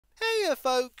Hiya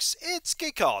folks, it's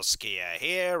Kikoskia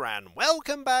here, and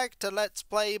welcome back to Let's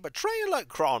Play Betrayal at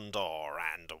Krondor.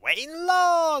 And when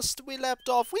last we left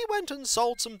off, we went and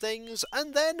sold some things,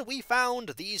 and then we found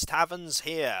these taverns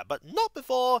here, but not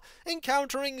before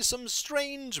encountering some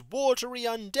strange watery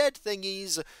undead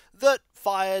thingies that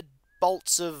fired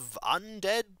bolts of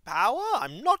undead power.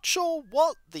 I'm not sure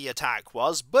what the attack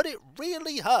was, but it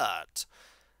really hurt.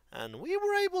 And we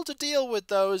were able to deal with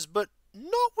those, but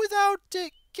not without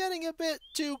it getting a bit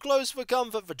too close for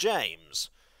comfort for James.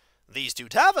 These two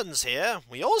taverns here,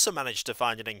 we also managed to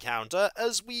find an encounter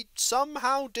as we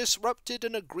somehow disrupted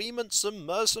an agreement some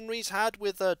mercenaries had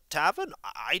with a tavern.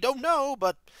 I don't know,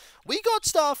 but we got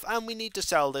stuff and we need to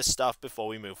sell this stuff before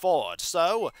we move forward.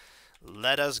 So,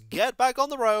 let us get back on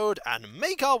the road and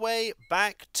make our way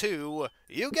back to,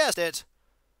 you guessed it,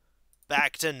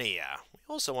 back to Nia. We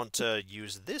also want to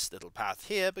use this little path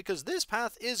here because this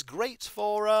path is great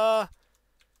for,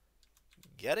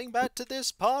 getting back to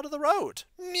this part of the road.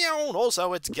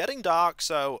 Also, it's getting dark,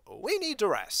 so we need to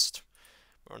rest.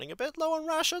 We're running a bit low on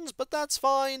rations, but that's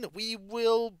fine. We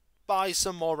will buy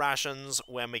some more rations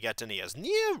when we get to Nia's.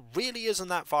 Nia really isn't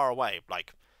that far away,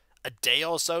 like a day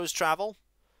or so's travel,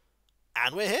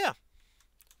 and we're here.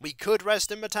 We could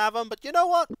rest in the tavern, but you know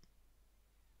what?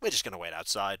 We're just going to wait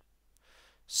outside.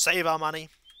 Save our money.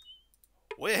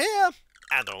 We're here,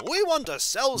 and we want to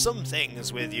sell some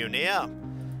things with you, Nia.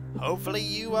 Hopefully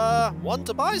you want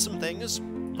to buy some things,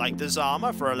 like this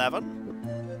armor for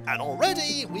 11. And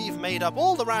already we've made up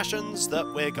all the rations that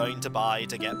we're going to buy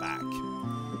to get back.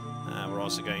 We're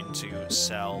also going to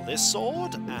sell this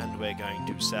sword, and we're going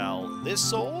to sell this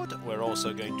sword. We're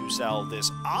also going to sell this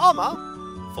armor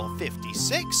for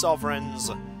 56 sovereigns,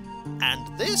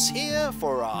 and this here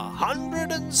for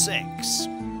 106.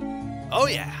 Oh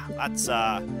yeah, that's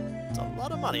a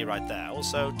lot of money right there.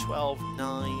 Also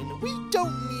 12.9. We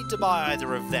don't need to buy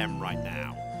either of them right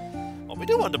now. What we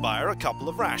do want to buy are a couple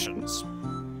of rations.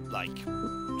 Like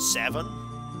 7?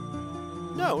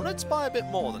 No, let's buy a bit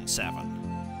more than 7.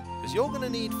 Because you're going to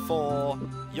need 4.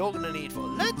 You're going to need 4.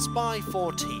 Let's buy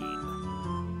 14.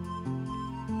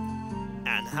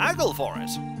 And haggle for it.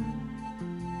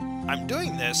 I'm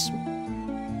doing this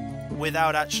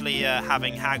without actually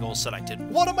having haggle selected.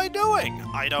 What am I doing?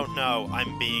 I don't know.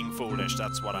 I'm being foolish.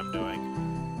 That's what I'm doing.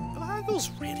 The haggle's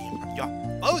really...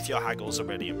 both your haggles are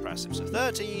really impressive. So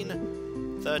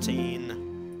 13,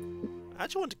 13. I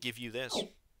actually want to give you this.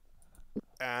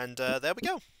 And there we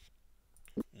go.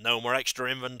 No more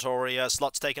extra inventory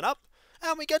slots taken up.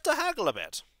 And we get to haggle a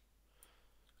bit.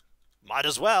 Might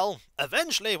as well.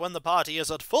 Eventually, when the party is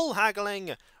at full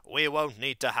haggling, we won't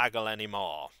need to haggle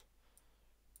anymore.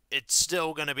 It's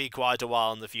still going to be quite a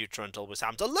while in the future until we're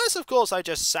stamped. Unless, of course, I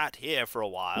just sat here for a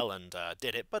while and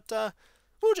did it. But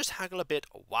we'll just haggle a bit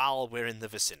while we're in the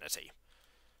vicinity.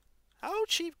 How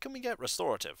cheap can we get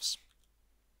restoratives?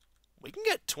 We can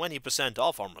get 20%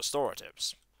 off on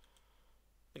restoratives.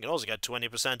 We can also get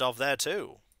 20% off there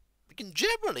too. We can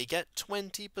generally get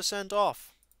 20%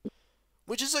 off,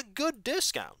 which is a good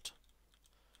discount.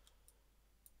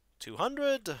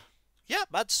 200. Yeah,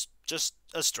 that's just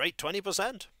a straight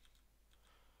 20%.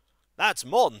 That's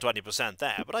more than 20%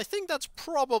 there, but I think that's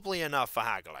probably enough for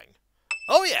haggling.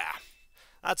 Oh yeah!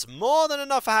 That's more than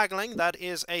enough for haggling. That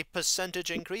is a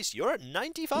percentage increase. You're at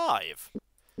 95.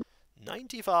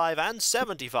 95 and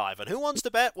 75. And who wants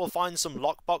to bet we'll find some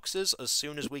lockboxes as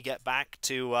soon as we get back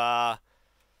to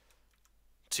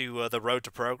the road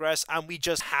to progress, and we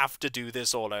just have to do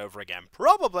this all over again.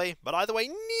 Probably, but either way,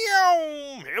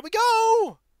 here we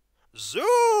go!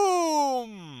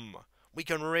 Zoom! We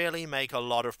can really make a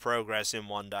lot of progress in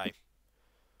one day.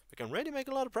 We can really make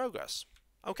a lot of progress.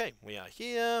 Okay, we are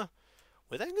here.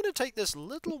 We're then going to take this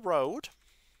little road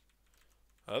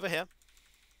over here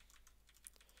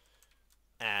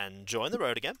and join the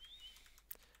road again.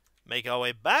 Make our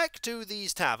way back to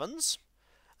these taverns.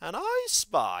 And I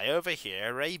spy over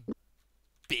here a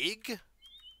big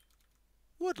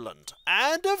woodland.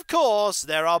 And of course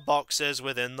there are boxes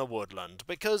within the woodland,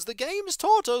 because the game's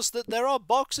taught us that there are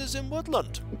boxes in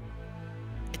woodland.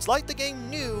 It's like the game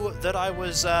knew that I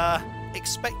was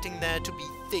expecting there to be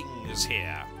things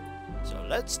here. So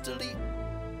let's delete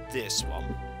this one.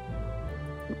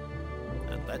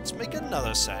 And let's make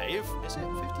another save. Is it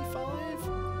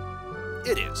 55?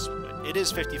 It is. It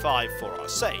is 55 for our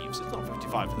saves. It's not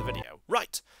 55 for the video.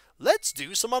 Right. Let's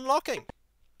do some unlocking.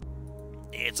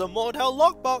 It's a Mordhell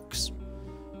lockbox.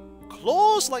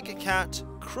 Claws like a cat,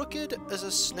 crooked as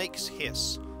a snake's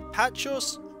hiss. Patch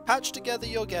together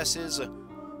your guesses.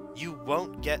 You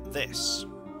won't get this.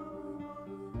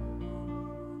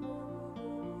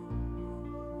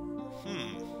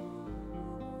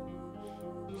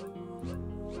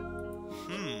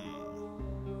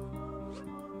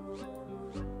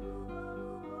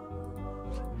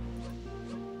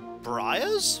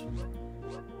 Briars?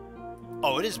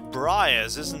 Oh, it is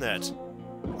briars, isn't it?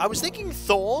 I was thinking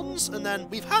thorns, and then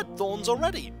we've had thorns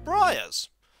already. Briars.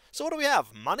 So what do we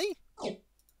have? Money?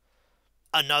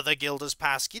 Another Gilder's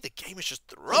Passkey. The game is just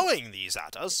throwing these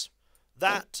at us.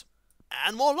 That,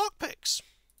 and more lockpicks.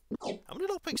 How many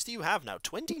lockpicks do you have now?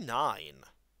 29.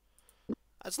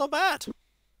 That's not bad.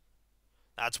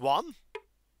 That's one.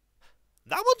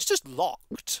 That one's just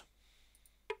locked.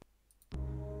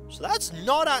 So that's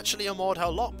not actually a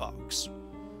Mordhell lockbox.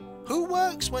 Who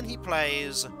works when he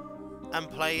plays, and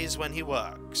plays when he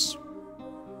works?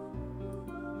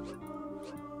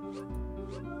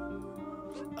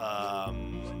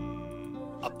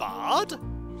 A bard?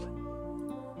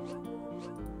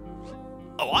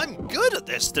 Oh, I'm good at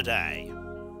this today!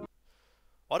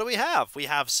 What do we have? We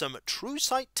have some True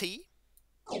Sight tea,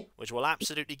 which we'll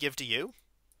absolutely give to you.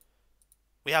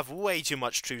 We have way too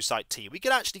much True Sight tea. We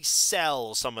could actually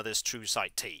sell some of this True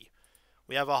Sight tea.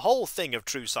 We have a whole thing of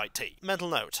True Sight tea. Mental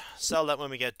note, sell that when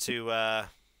we get to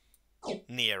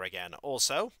near again.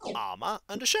 Also, armor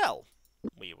and a shell.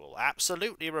 We will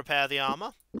absolutely repair the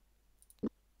armor.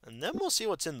 And then we'll see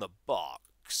what's in the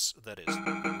box that is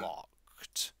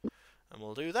locked. And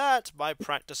we'll do that by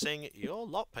practicing your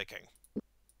lockpicking.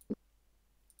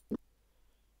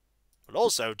 We'll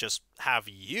also just have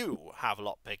you have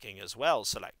lockpicking as well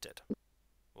selected.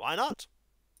 Why not?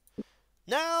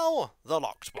 Now, the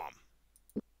locked one.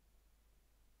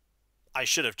 I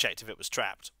should have checked if it was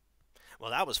trapped.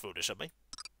 Well, that was foolish of me.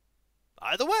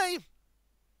 Either way,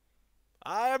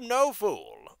 I am no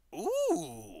fool.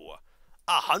 Ooh!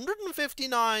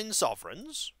 159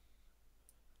 sovereigns,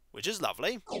 which is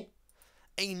lovely.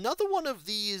 Another one of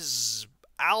these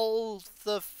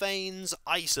Althafane's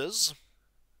ices.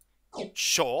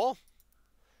 Sure.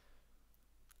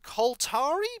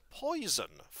 Koltari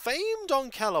poison. Famed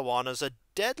on Kelawon as a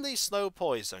deadly slow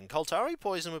poison. Koltari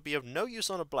poison would be of no use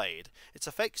on a blade. Its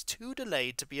effects too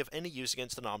delayed to be of any use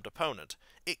against an armed opponent.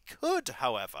 It could,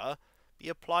 however, be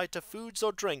applied to foods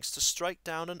or drinks to strike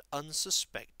down an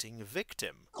unsuspecting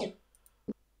victim.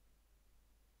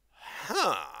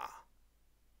 Huh.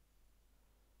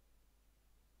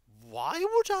 Why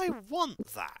would I want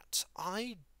that?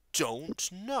 I don't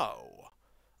know.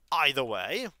 Either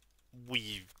way,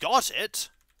 we've got it.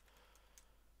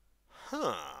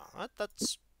 Huh.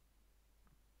 That's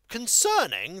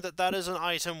concerning that that is an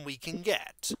item we can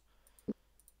get.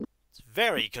 It's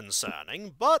very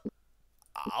concerning, but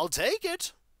I'll take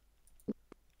it.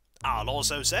 I'll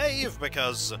also save,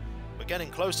 because we're getting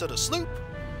closer to Sloop.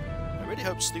 I really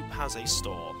hope Sloop has a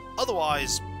store.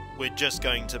 Otherwise, we're just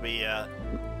going to be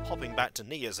hopping back to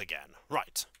Nia's again.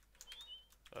 Right.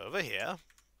 Over here,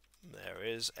 there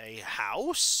is a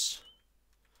house.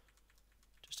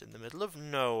 Just in the middle of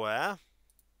nowhere.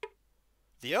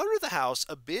 The owner of the house,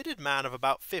 a bearded man of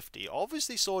about 50,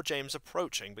 obviously saw James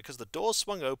approaching because the door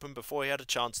swung open before he had a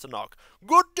chance to knock.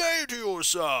 "Good day to you,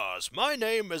 sirs. My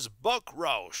name is Buck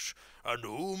Roush, and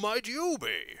who might you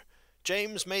be?"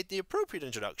 James made the appropriate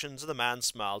introductions, and the man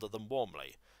smiled at them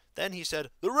warmly. Then he said,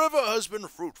 "The river has been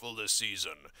fruitful this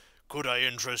season. Could I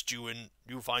interest you in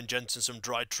you fine gents in some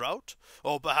dried trout?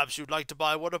 Or perhaps you'd like to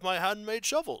buy one of my handmade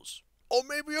shovels? Or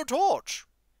maybe a torch?"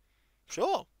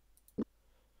 "Sure."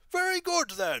 "Very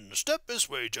good, then. Step this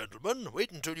way, gentlemen. Wait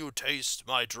until you taste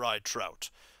my dried trout.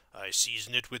 I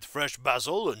season it with fresh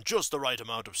basil and just the right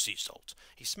amount of sea salt."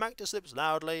 He smacked his lips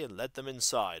loudly and led them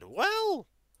inside. "Well,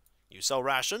 you sell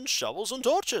rations, shovels, and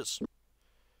torches.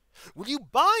 Will you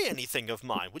buy anything of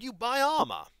mine? Will you buy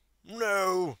armor?"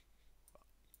 "No.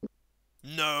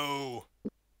 No.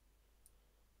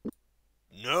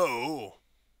 No.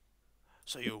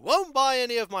 So you won't buy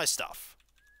any of my stuff.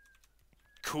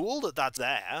 Cool that that's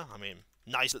there. I mean,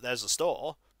 nice that there's a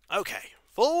store. Okay,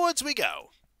 forwards we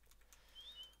go.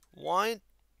 Why?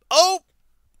 Oh!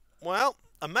 Well,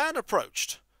 a man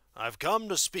approached. "I've come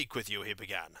to speak with you," he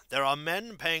began. "There are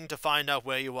men paying to find out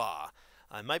where you are.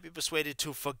 I might be persuaded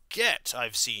to forget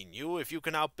I've seen you if you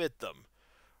can outbid them."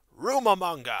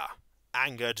 "Rumomonger!"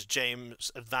 Angered,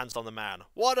 James advanced on the man.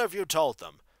 "What have you told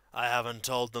them?" "I haven't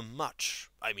told them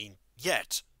much. I mean,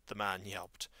 yet," the man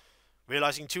yelped.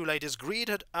 Realizing too late his greed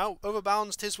had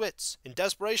overbalanced his wits. In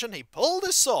desperation, he pulled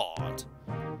his sword.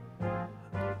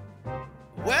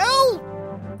 Well,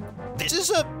 this is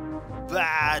a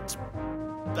bad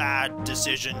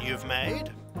decision you've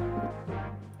made.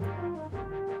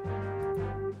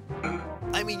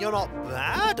 I mean, you're not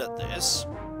bad at this.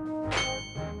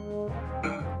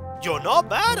 You're not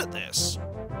bad at this.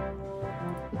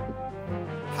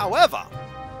 However,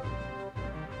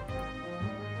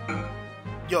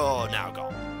 you're now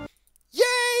gone.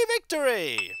 Yay,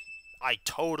 victory! I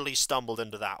totally stumbled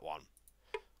into that one.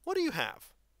 What do you have?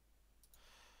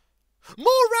 More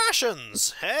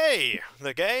rations! Hey,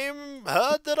 the game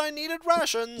heard that I needed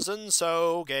rations, and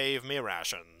so gave me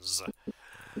rations.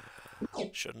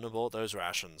 Shouldn't have bought those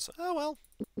rations. Oh well.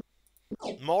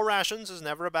 More rations is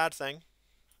never a bad thing.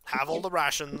 Have all the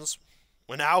rations.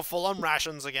 We're now full on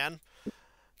rations again.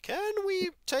 Can we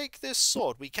take this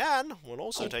sword? We can. We'll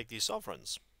also take these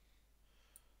sovereigns.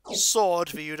 Sword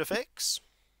for you to fix.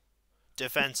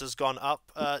 Defense has gone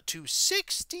up to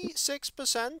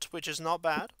 66%, which is not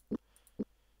bad.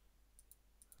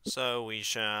 So we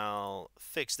shall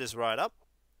fix this right up.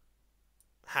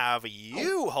 Have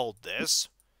you hold this.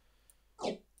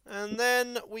 And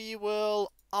then we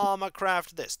will armor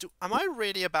craft this. Am I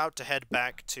really about to head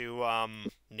back to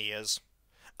Nia's?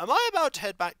 Am I about to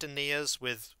head back to Nia's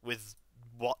with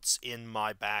what's in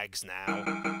my bags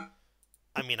now?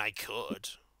 I mean, I could.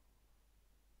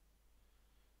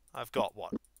 I've got,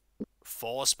 what,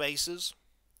 4 spaces?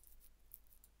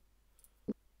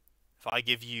 If I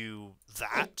give you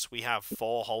that, we have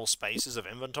 4 whole spaces of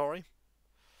inventory.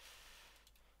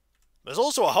 There's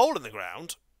also a hole in the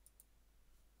ground.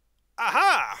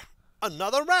 Aha!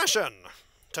 Another ration!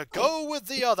 To go with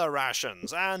the other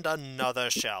rations, and another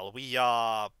shell.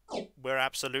 We're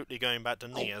absolutely going back to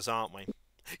Nia's, aren't we?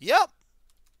 Yep!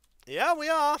 Yeah, we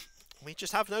are. We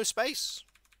just have no space.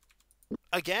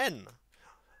 Again.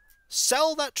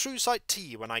 Sell that true sight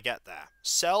tea when I get there.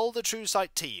 Sell the true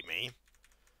sight tea, me.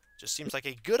 Just seems like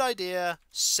a good idea.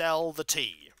 Sell the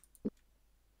tea.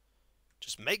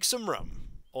 Just make some room.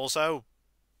 Also,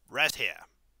 rest here.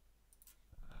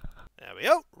 There we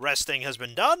go. Resting has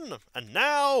been done. And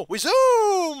now we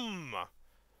zoom!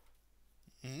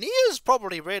 Nia's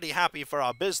probably really happy for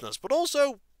our business, but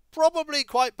also probably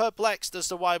quite perplexed as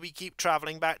to why we keep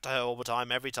travelling back to her all the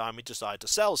time every time we decide to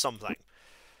sell something.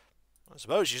 I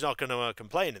suppose she's not going to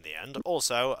complain in the end.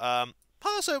 Also,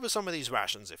 pass over some of these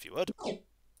rations if you would.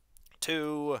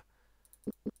 2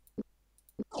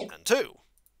 and 2.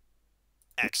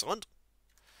 Excellent.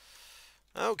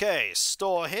 Okay,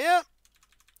 store here.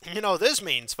 You know what this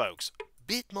means, folks?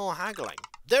 Bit more haggling.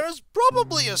 There is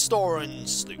probably a store in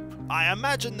Sloop. I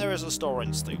imagine there is a store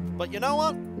in Sloop. But you know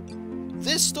what?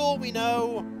 This store we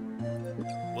know.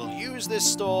 We'll use this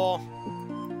store.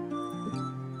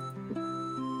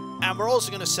 And we're also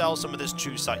going to sell some of this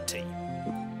true sight tea.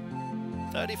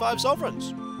 35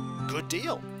 sovereigns. Good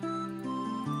deal.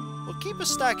 We'll keep a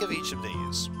stack of each of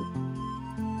these.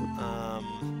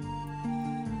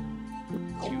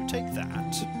 You take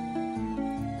that.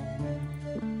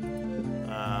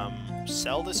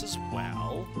 Sell this as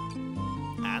well.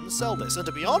 And sell this. And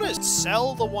to be honest,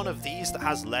 sell the one of these that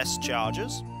has less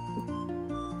charges.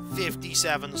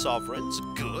 57 sovereigns.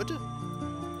 Good.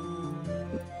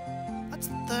 That's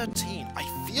 13.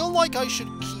 I feel like I should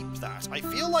keep that. I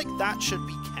feel like that should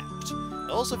be kept. I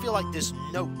also feel like this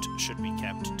note should be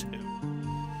kept too.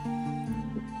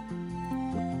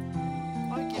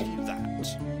 I give you that.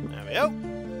 There we go.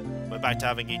 We're back to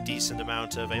having a decent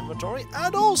amount of inventory.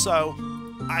 And also,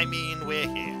 I mean, we're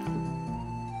here.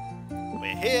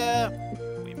 We're here.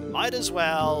 We might as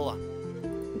well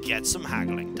get some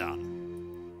haggling done.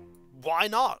 Why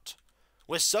not?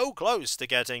 We're so close to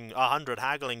getting 100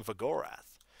 haggling for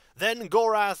Gorath. Then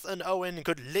Gorath and Owen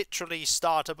could literally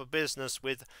start up a business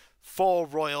with 4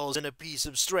 royals and a piece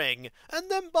of string, and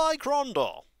then buy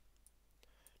Krondor.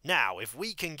 Now, if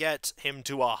we can get him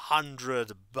to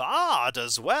 100 bard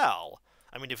as well,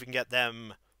 I mean, if we can get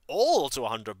them all to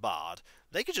 100 bard,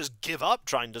 they could just give up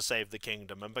trying to save the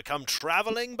kingdom and become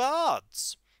travelling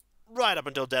bards. Right up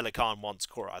until Delican wants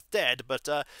Gorath dead, but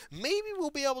maybe we'll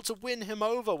be able to win him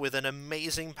over with an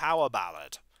amazing power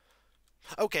ballad.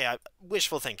 Okay,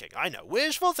 wishful thinking. I know,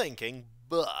 wishful thinking,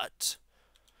 but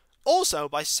also,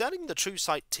 by selling the true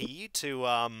sight tea to,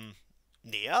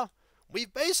 Nia,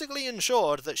 we've basically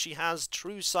ensured that she has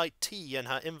true sight tea in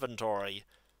her inventory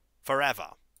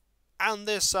forever. And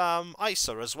this,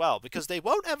 Isa as well, because they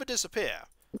won't ever disappear.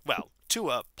 Well,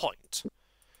 to a point.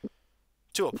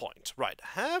 To a point. Right,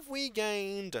 have we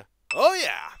gained... Oh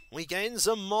yeah, we gained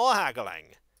some more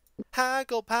haggling.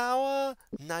 Haggle power,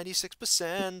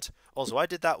 96%. Also, I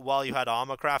did that while you had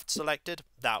armorcraft selected.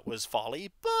 That was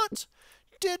folly, but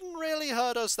didn't really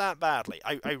hurt us that badly.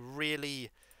 I really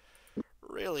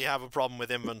have a problem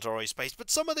with inventory space, but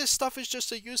some of this stuff is just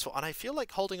so useful, and I feel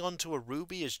like holding on to a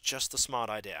ruby is just a smart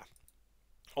idea.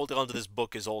 Holding on to this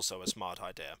book is also a smart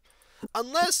idea.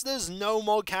 Unless there's no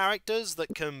more characters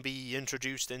that can be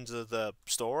introduced into the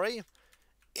story.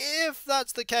 If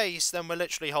that's the case, then we're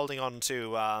literally holding on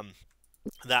to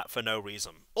that for no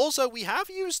reason. Also, we have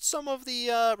used some of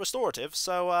the restorative,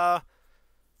 so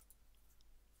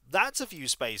that's a few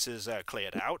spaces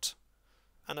cleared out.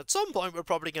 And at some point we're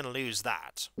probably going to lose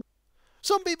that.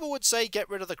 Some people would say get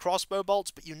rid of the crossbow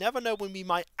bolts, but you never know when we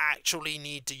might actually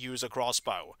need to use a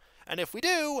crossbow. And if we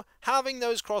do, having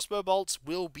those crossbow bolts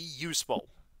will be useful.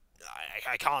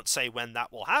 I can't say when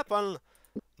that will happen,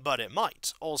 but it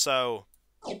might. Also,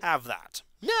 have that.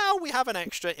 Now we have an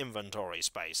extra inventory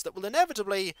space that will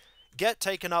inevitably get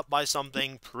taken up by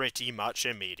something pretty much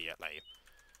immediately.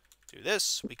 Do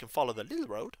this, we can follow the little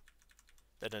road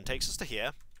that then takes us to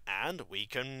here, and we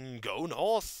can go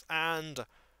north and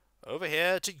over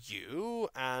here to you,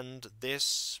 and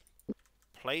this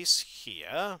place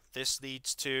here. This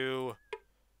leads to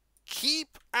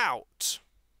keep out.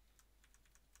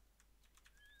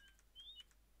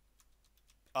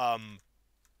 I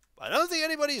don't think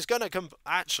anybody's gonna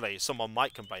actually, someone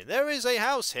might complain. There is a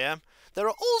house here. There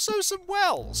are also some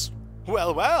wells.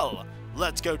 Well, well,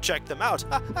 let's go check them out.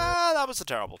 Ha ha, that was a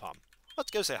terrible pun. Let's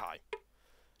go say hi.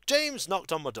 James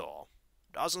knocked on my door.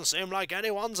 Doesn't seem like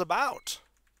anyone's about.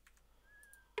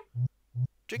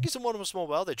 Drinking some water from a small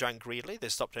well, they drank greedily. They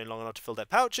stopped waiting long enough to fill their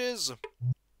pouches.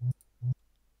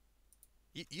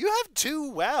 You have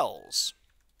 2 wells.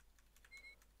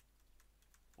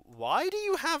 Why do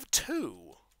you have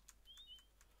 2?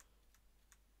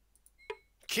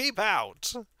 Keep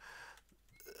out.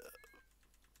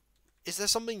 Is there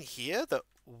something here that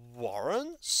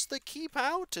warrants the keep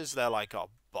out? Is there like a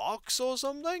box or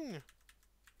something?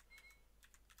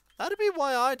 That'd be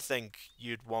why I'd think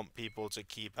you'd want people to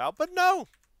keep out, but no.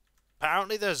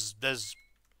 Apparently there's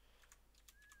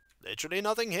literally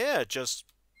nothing here, just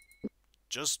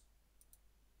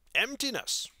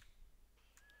emptiness.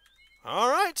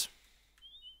 Alright.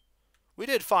 We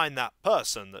did find that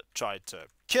person that tried to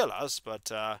kill us,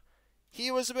 but he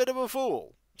was a bit of a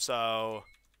fool. So,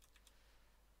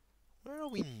 where are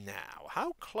we now?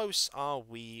 How close are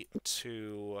we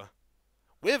to...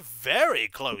 We're very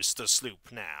close to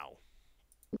Sloop now.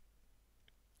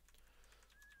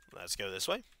 Let's go this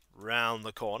way. Round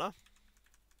the corner.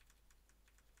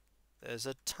 There's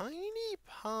a tiny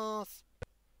path.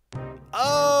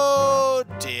 Oh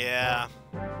dear.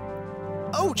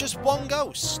 Oh, just one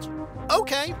ghost.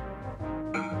 Okay.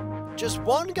 Just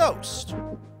one ghost.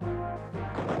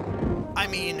 I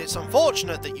mean, it's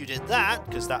unfortunate that you did that,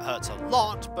 because that hurts a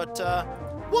lot, but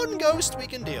one ghost we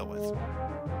can deal with.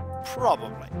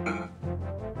 Probably.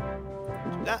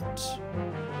 That.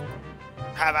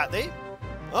 Have at thee.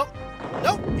 Oh,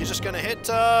 nope, you're just going to hit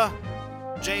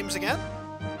James again.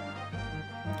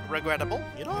 Regrettable.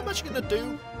 You know what I'm actually going to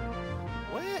do?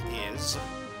 Where is...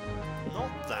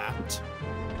 Not that.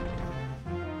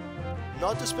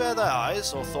 Not to spare their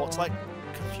eyes, or thoughts like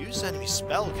confuse enemy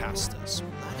spellcasters.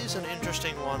 That is an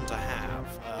interesting one to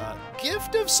have.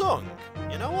 Gift of Song.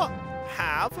 You know what?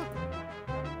 Have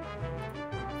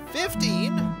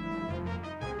 15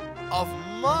 of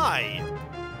my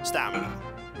stamina.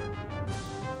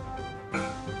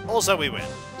 Also, we win.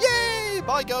 Yay!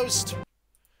 Bye, Ghost.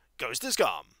 Ghost is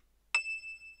gone.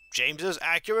 James's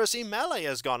accuracy melee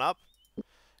has gone up.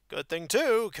 Good thing,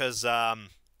 too, because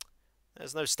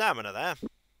there's no stamina there.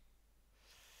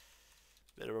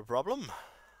 Bit of a problem.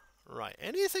 Right,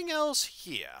 anything else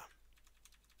here?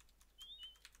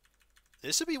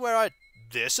 This would be where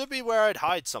I'd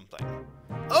hide something.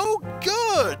 Oh,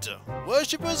 good!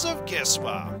 Worshippers of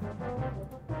Kiswa.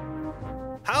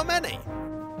 How many?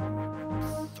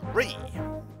 3.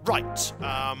 Right,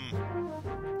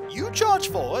 you charge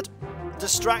forward,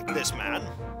 distract this man.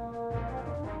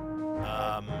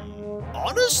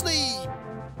 Honestly,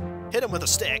 hit him with a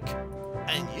stick,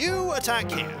 and you attack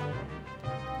here.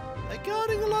 They're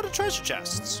guarding a lot of treasure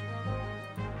chests.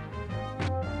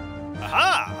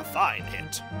 Aha! Fine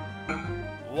hit.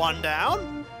 1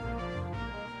 down.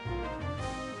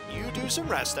 You do some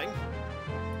resting.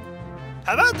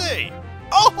 How about thee?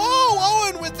 Oh,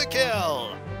 Owen with the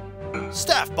kill!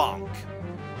 Staff bonk.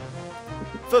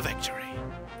 For victory.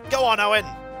 Go on, Owen.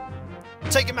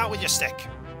 Take him out with your stick.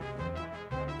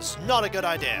 It's not a good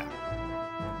idea.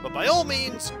 But by all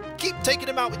means, keep taking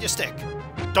him out with your stick.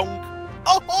 Donk.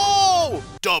 Oh!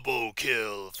 Double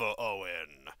kill for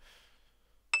Owen.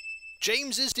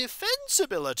 James's defense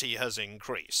ability has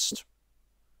increased.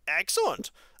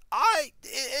 Excellent.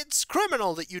 It's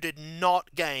criminal that you did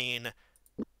not gain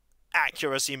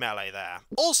accuracy melee there.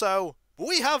 Also,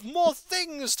 we have more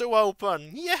things to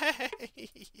open. Yay!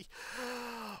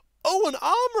 Oh, an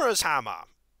armorer's hammer.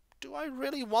 Do I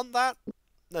really want that?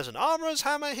 There's an armorer's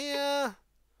hammer here.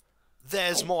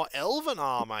 There's more elven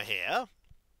armor here.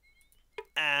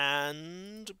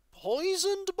 And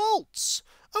poisoned bolts.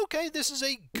 Okay, this is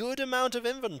a good amount of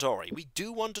inventory. We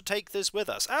do want to take this with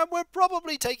us, and we're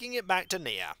probably taking it back to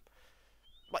Nia.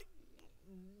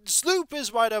 Sloop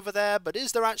is right over there, but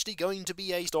is there actually going to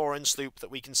be a store in Sloop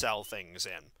that we can sell things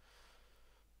in?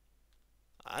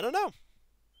 I don't know.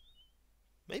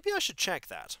 Maybe I should check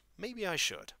that. Maybe I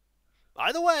should.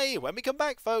 Either way, when we come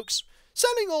back, folks,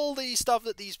 selling all the stuff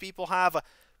that these people have,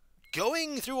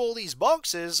 going through all these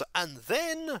boxes, and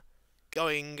then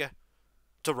going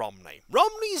to Romney.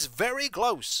 Romney's very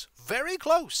close. Very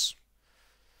close.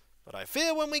 But I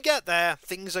fear when we get there,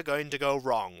 things are going to go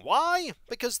wrong. Why?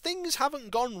 Because things haven't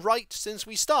gone right since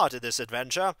we started this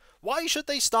adventure. Why should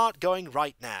they start going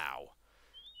right now?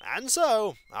 And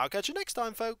so, I'll catch you next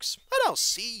time, folks, and I'll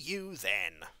see you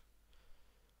then.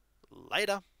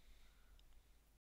 Later.